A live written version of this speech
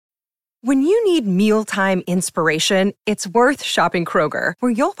When you need mealtime inspiration, it's worth shopping Kroger,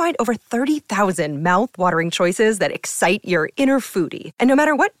 where you'll find over 30,000 mouth-watering choices that excite your inner foodie. And no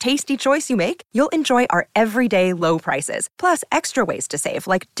matter what tasty choice you make, you'll enjoy our everyday low prices, plus extra ways to save,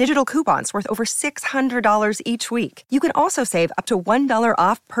 like digital coupons worth over $600 each week. You can also save up to $1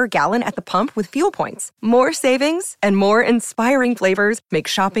 off per gallon at the pump with fuel points. More savings and more inspiring flavors make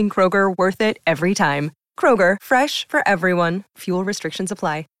shopping Kroger worth it every time. Kroger, fresh for everyone. Fuel restrictions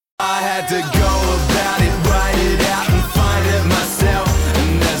apply. I had to go about it, write it out and find it myself.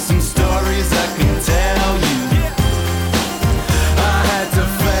 And there's some stories I can tell you. I had to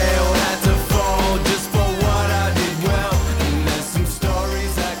fail, had to fall just for what I did well. And there's some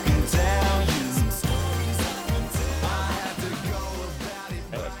stories I can tell you. Some stories I can tell. I had to go about it,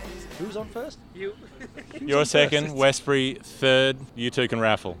 write it. Who's on first? You. You're second, Westbury third. You two can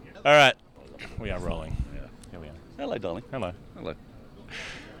raffle. All right, we are rolling. Yeah. Here we are. Hello, darling. Hello. Hello.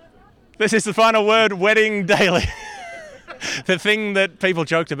 This is the Final Word Wedding Daily. The thing that people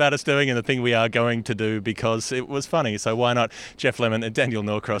joked about us doing and the thing we are going to do because it was funny. So why not Jeff Lemon and Daniel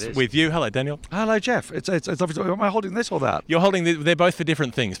Norcross with you. Hello, Daniel. Hello, Jeff. It's obviously, am I holding this or that? You're holding, they're both for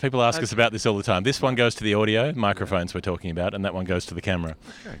different things. People ask us about this all the time. This one goes to the audio, microphones we're talking about, and that one goes to the camera.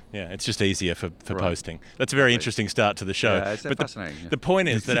 Okay. Yeah, it's just easier for posting. That's a very interesting start to the show. Yeah, it's fascinating. The point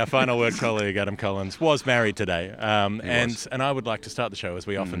is that our Final Word colleague, Adam Collins, was married today. And I would like to start the show, as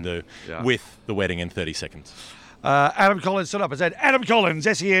we often do, with the wedding in 30 seconds. Adam Collins stood up and said, Adam Collins,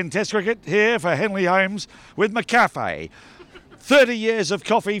 SEN Test Cricket, here for Henley Holmes with McCafe. 30 years of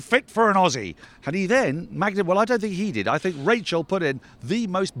coffee fit for an Aussie. And he then, well, I don't think he did. I think Rachel put in the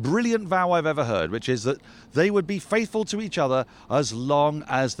most brilliant vow I've ever heard, which is that they would be faithful to each other as long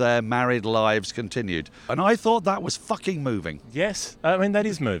as their married lives continued. And I thought that was fucking moving. Yes, I mean, that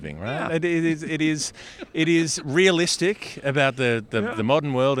is moving, right? Yeah. It is realistic about the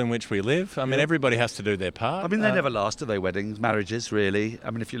modern world in which we live. I mean, everybody has to do their part. I mean, they never last, do they, weddings, marriages, really?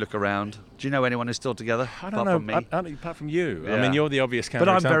 I mean, if you look around, do you know anyone who's still together? I don't know, apart from you. Yeah. I mean, you're the obvious counterexample. But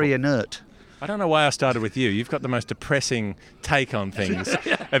I'm very inert. I don't know why I started with you. You've got the most depressing take on things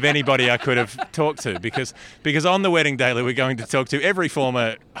of anybody I could have talked to, because on the Wedding Daily we're going to talk to every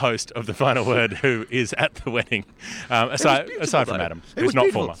former host of the Final Word who is at the wedding, aside from Adam, who's not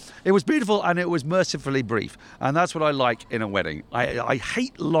former. It was beautiful and it was mercifully brief, and that's what I like in a wedding. I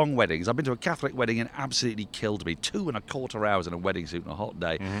hate long weddings. I've been to a Catholic wedding and it absolutely killed me. 2.25 hours in a wedding suit on a hot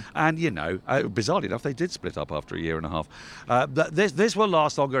day, and bizarrely enough, they did split up after a year and a half. This will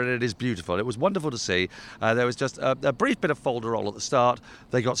last longer and it is beautiful. It was wonderful to see. There was just a brief bit of folderol at the start.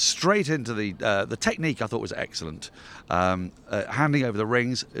 They got straight into the technique. I thought was excellent. Handing over the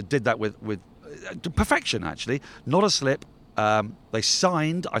rings, did that with perfection, actually. Not a slip. They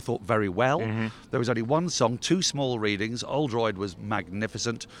signed, I thought, very well. There was only one song, 2 small readings. Old Droid was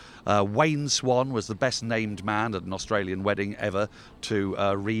magnificent. Wayne Swan was the best named man at an Australian wedding ever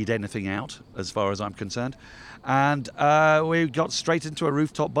to read anything out, as far as I'm concerned. And we got straight into a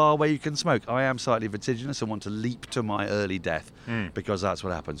rooftop bar where you can smoke. I am slightly vertiginous and want to leap to my early death because that's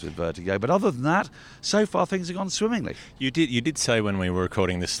what happens with vertigo. But other than that, so far things have gone swimmingly. You did say when we were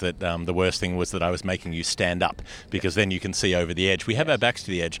recording this that the worst thing was that I was making you stand up because then you can see over the edge. We have our backs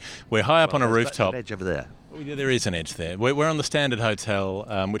to the edge. We're high up on a rooftop. That edge over there. There is an edge there. We're on the Standard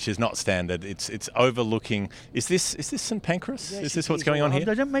Hotel, which is not standard. It's overlooking. Is this St Pancras? Yes, is this what's going on here?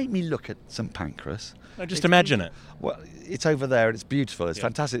 Don't make me look at St Pancras. No, just imagine it. Well, it's over there and it's beautiful. It's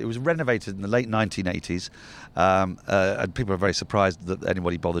fantastic. It was renovated in the late 1980s, and people are very surprised that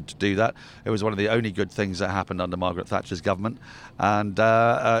anybody bothered to do that. It was one of the only good things that happened under Margaret Thatcher's government, and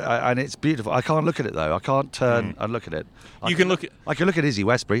it's beautiful. I can't look at it though. I can't turn and look at it. I can look at Izzy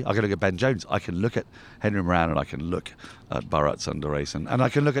Westbury. I can look at Ben Jones. I can look at Henry Moran, and I can look at Bharat Sundaresan, and I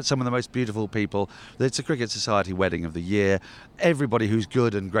can look at some of the most beautiful people. It's a Cricket Society wedding of the year. Everybody who's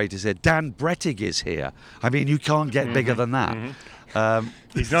good and great is here. Dan Brettig is here. I mean, you can't get bigger than that.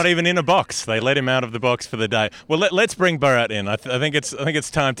 He's not even in a box. They let him out of the box for the day. Well, let's bring Bharat in. I think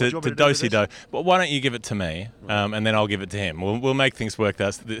it's time to do-si-do. But why don't you give it to me, and then I'll give it to him. We'll make things work.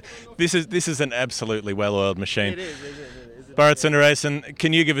 This is an absolutely well-oiled machine. It is. Bharat Sundaresan,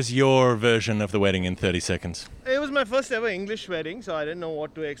 can you give us your version of the wedding in 30 seconds? It was my first ever English wedding, so I didn't know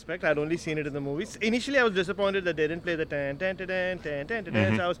what to expect. I'd only seen it in the movies. Initially, I was disappointed that they didn't play the tan tan tan tan tan tan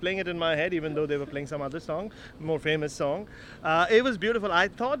tan. So I was playing it in my head, even though they were playing some other song, more famous song. It was beautiful. I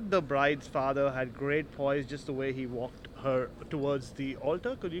thought the bride's father had great poise, just the way he walked her towards the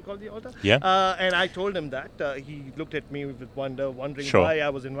altar. Could you call it the altar? Yeah. And I told him that. He looked at me with wonder, wondering Sure. why I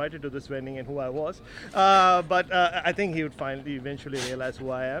was invited to this wedding and who I was. But I think he would eventually realize who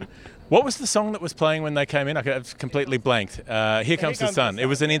I am. What was the song that was playing when they came in? I've completely blanked. Here Comes the Sun. It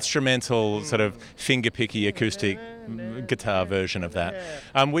was an instrumental, sort of finger-picky acoustic guitar version of that,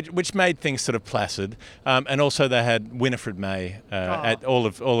 which made things sort of placid. And also they had Winifred May at all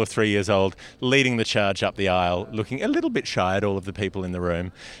of 3 years old, leading the charge up the aisle, looking a little bit shy at all of the people in the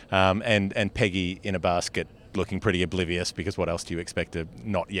room, and Peggy in a basket, looking pretty oblivious, because what else do you expect a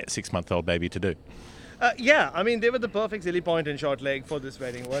not yet 6-month-old baby to do? Yeah, I mean, they were the perfect silly point and short leg for this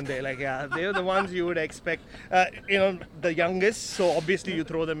wedding, weren't they? Like, yeah, they were the ones you would expect, the youngest, so obviously you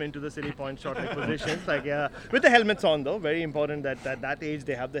throw them into the silly point, short leg positions. Like, yeah, with the helmets on, though. Very important that at that age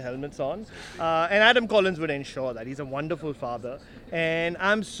they have the helmets on. And Adam Collins would ensure that. He's a wonderful father. And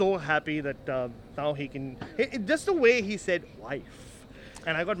I'm so happy that now he can... just the way he said wife.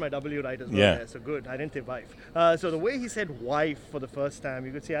 And I got my W right as well. Yeah. There, so good. I didn't say wife. So the way he said wife for the first time,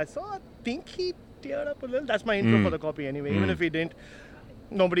 you could see, I think he teared up a little. That's my intro for the copy anyway. Even if he didn't,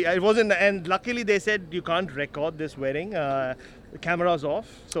 it wasn't. And luckily they said you can't record this wedding. The camera's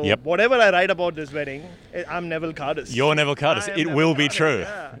off. So whatever I write about this wedding, I'm Neville Cardis. You're Neville Cardis. It will be true.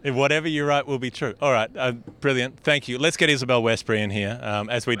 Yeah. Whatever you write will be true. All right, brilliant. Thank you. Let's get Isabel Westbury in here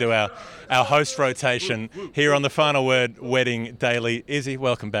as we do our host rotation here on the Final Word Wedding Daily. Izzy,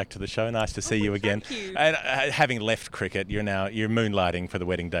 welcome back to the show. Nice to see you again. Thank you. And having left cricket, you're moonlighting for the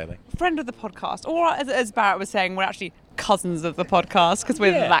Wedding Daily. Friend of the podcast, or as Barrett was saying, we're actually cousins of the podcast because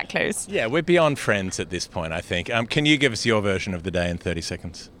we're that close. Yeah, we're beyond friends at this point, I think. Can you give us your version of the day in 30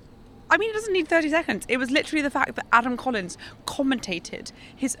 seconds? I mean, it doesn't need 30 seconds. It was literally the fact that Adam Collins commentated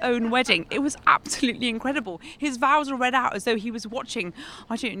his own wedding. It was absolutely incredible. His vows were read out as though he was watching,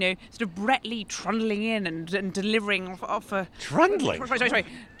 I don't know, sort of Brett Lee trundling in and delivering off a... Trundling? Sorry.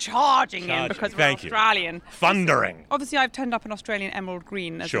 Charging in because we're Australian. Thundering. Obviously, I've turned up an Australian emerald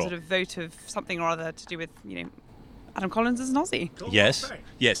green as Sure. a sort of vote of something or other to do with, Adam Collins is an Aussie. Yes.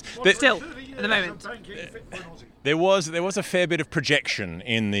 Still, at the moment. There was a fair bit of projection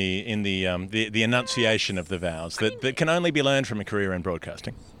in the enunciation of the vows that can only be learned from a career in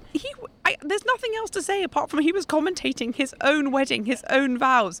broadcasting. There's nothing else to say apart from he was commentating his own wedding, his own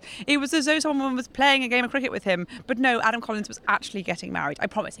vows. It was as though someone was playing a game of cricket with him. But no, Adam Collins was actually getting married. I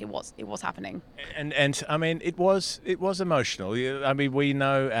promise it was happening. And I mean, it was emotional. I mean, we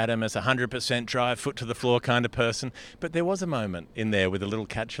know Adam as 100% drive, foot to the floor kind of person. But there was a moment in there with a little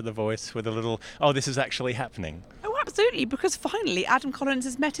catch of the voice, with a little, this is actually happening. Oh, absolutely, because finally Adam Collins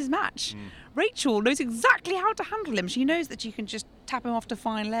has met his match. Rachel knows exactly how to handle him. She knows that you can just tap him off to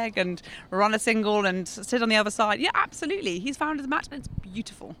fine leg and run a single and sit on the other side. Yeah, absolutely. He's found his match and it's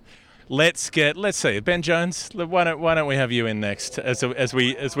beautiful. Let's see, Ben Jones. Why don't we have you in next as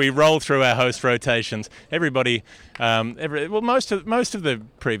we roll through our host rotations? Everybody, most of the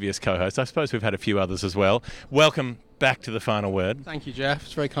previous co-hosts. I suppose we've had a few others as well. Welcome back to the Final Word. Thank you, Jeff.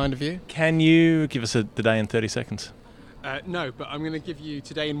 It's very kind of you. Can you give us the day in 30 seconds? No, but I'm going to give you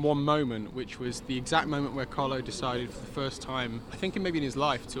today in one moment, which was the exact moment where Carlo decided for the first time, I think maybe in his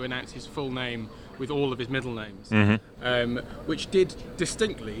life, to announce his full name with all of his middle names, which did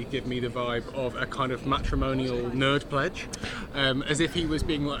distinctly give me the vibe of a kind of matrimonial nerd pledge, as if he was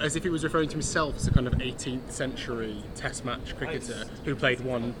referring to himself as a kind of 18th century Test match cricketer who played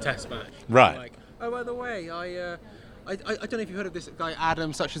one Test match. Right. Like, oh, by the way, I don't know if you've heard of this guy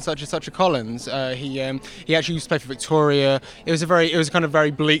Adam such and such a Collins. He actually used to play for Victoria. It was a kind of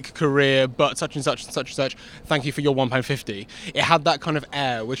very bleak career, but such and such. Thank you for your £1.50. It had that kind of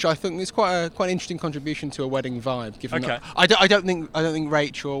air, which I think is quite an interesting contribution to a wedding vibe. Given that I don't think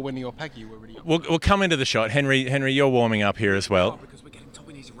Rachel or Winnie or Peggy were really. We'll come into the shot, Henry. You're warming up here as well. Because we're getting told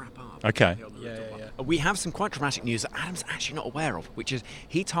we need to wrap up. Okay. Yeah. We have some quite dramatic news that Adam's actually not aware of, which is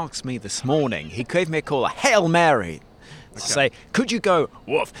he tasked me this morning. He gave me a call, a Hail Mary. To say, could you go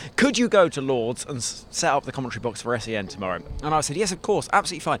to Lord's and set up the commentary box for SEN tomorrow? And I said, yes, of course,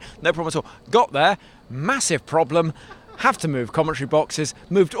 absolutely fine, no problem at all. Got there, massive problem, have to move commentary boxes,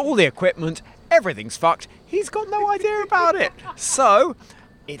 moved all the equipment, everything's fucked. He's got no idea about it. So,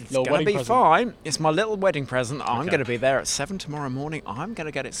 it's going to be fine. It's my little wedding present. I'm going to be there at 7 tomorrow morning. I'm going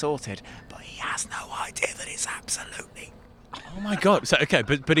to get it sorted. But he has no idea that it's absolutely... Oh my God! So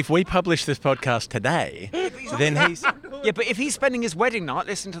but if we publish this podcast today, then he's Yeah, but if he's spending his wedding night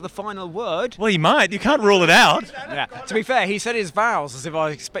listening to the final word... Well, you might. You can't rule it out. Yeah. To be fair, he said his vows as if I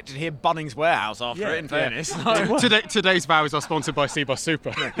expected to hear Bunnings Warehouse after it, in fairness. Today's vows are sponsored by Seabus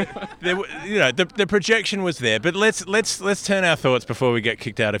Super. The projection was there, but let's turn our thoughts before we get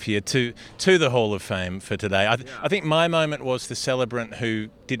kicked out of here to the Hall of Fame for today. I think my moment was the celebrant who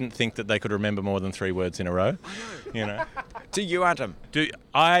didn't think that they could remember more than 3 words in a row. To you, Adam.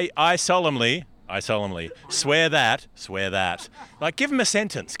 I solemnly swear that. Like, give him a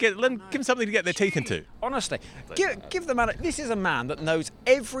sentence. Give him something to get their teeth into. Honestly, give the man... This is a man that knows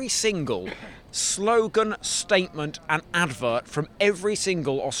every single slogan, statement and advert from every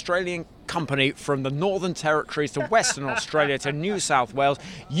single Australian company from the Northern Territories to Western Australia to New South Wales.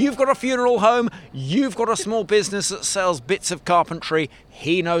 You've got a funeral home, you've got a small business that sells bits of carpentry.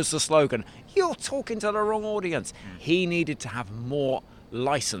 He knows the slogan. You're talking to the wrong audience. He needed to have more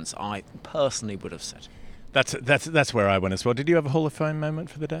license, I personally would have said. That's where I went as well. Did you have a Hall of Fame moment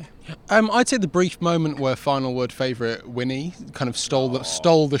for the day? I'd say the brief moment where final word favourite Winnie kind of stole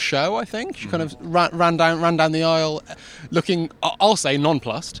the show. I think she kind of ran down the aisle, looking, I'll say,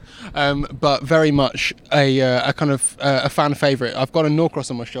 nonplussed, but very much a kind of a fan favourite. I've got a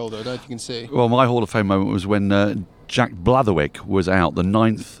Norcross on my shoulder. I don't know if you can see. Well, my Hall of Fame moment was when Jack Blatherwick was out, the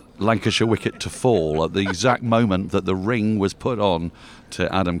 9th Lancashire wicket to fall at the exact moment that the ring was put on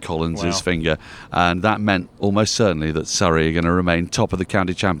to Adam Collins' finger, and that meant almost certainly that Surrey are going to remain top of the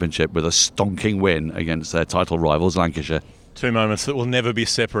county championship with a stonking win against their title rivals Lancashire. 2 moments that will never be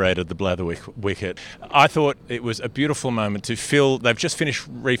separated, the Blatherwick wicket. I thought it was a beautiful moment to feel. They've just finished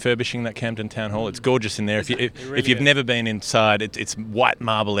refurbishing that Camden Town Hall. It's gorgeous in there. If you've never been inside, it's white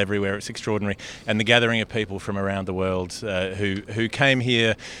marble everywhere. It's extraordinary. And the gathering of people from around the world who came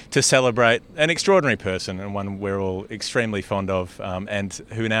here to celebrate an extraordinary person, and one we're all extremely fond of, and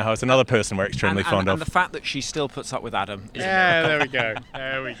who now has another person we're extremely fond of. And the fact that she still puts up with Adam. Yeah, there we go.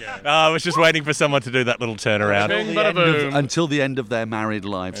 I was just waiting for someone to do that little turnaround. Until the end of their married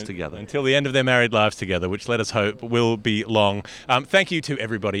lives together. Until the end of their married lives together, which let us hope will be long. Thank you to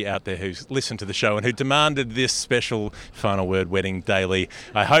everybody out there who's listened to the show and who demanded this special Final Word Wedding Daily.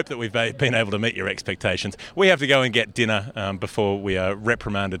 I hope that we've been able to meet your expectations. We have to go and get dinner before we are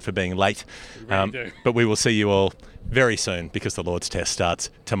reprimanded for being late. But we will see you all very soon because the Lord's Test starts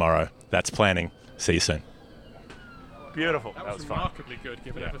tomorrow. That's planning. See you soon. Beautiful. That was remarkably good,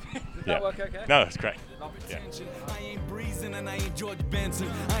 given everything. Did that work okay? No, it's great. I ain't breezing and I ain't George Benson.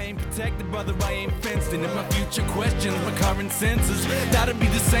 I ain't protected, brother, I ain't fenced in. And my future questions, my current senses, that'll be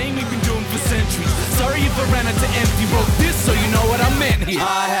the same we've been doing for centuries. Sorry if I ran out to empty, wrote this so you know what I meant here.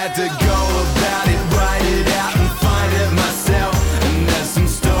 I had to go